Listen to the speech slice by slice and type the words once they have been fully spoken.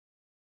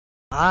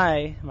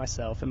I,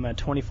 myself, am a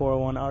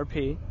 2401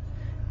 RP,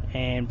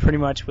 and pretty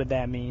much what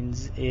that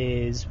means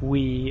is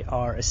we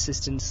are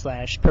assistant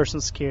 /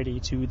 personal security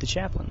to the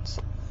chaplains.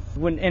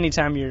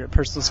 Anytime you're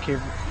personal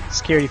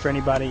security for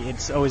anybody,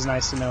 it's always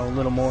nice to know a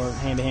little more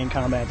hand-to-hand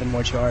combat than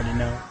what you already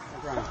know.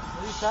 What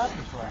are you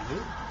stopping for,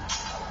 dude?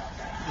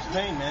 Just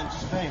pain, man,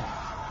 just pain.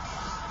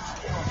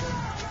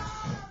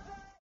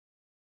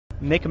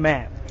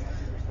 MCMAP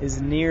is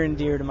near and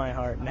dear to my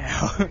heart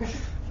now.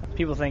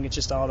 People think it's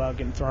just all about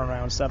getting thrown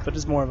around and stuff, but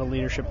it's more of a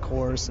leadership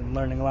course and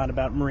learning a lot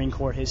about Marine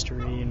Corps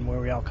history and where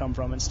we all come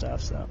from and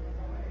stuff. So,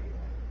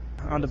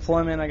 on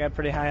deployment, I got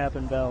pretty high up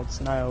in belts,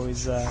 and I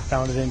always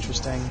found it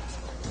interesting.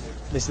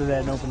 They said they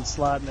had an open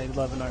slot and they'd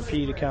love an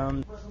RP to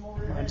come.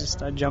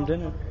 I jumped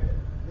in it.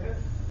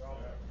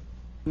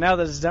 Now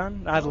that it's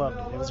done, I loved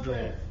it. It was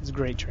great. It was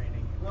great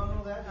training.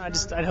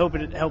 I'd hope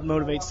it helped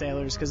motivate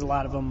sailors, because a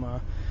lot of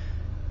them,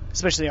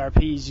 especially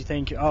RPs, you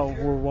think, oh,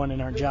 we're one in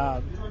our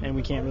job and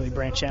we can't really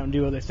branch out and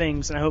do other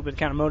things. And I hope it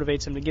kind of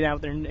motivates them to get out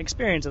there and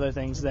experience other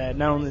things that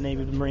not only the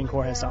Navy but the Marine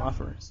Corps has to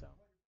offer. So.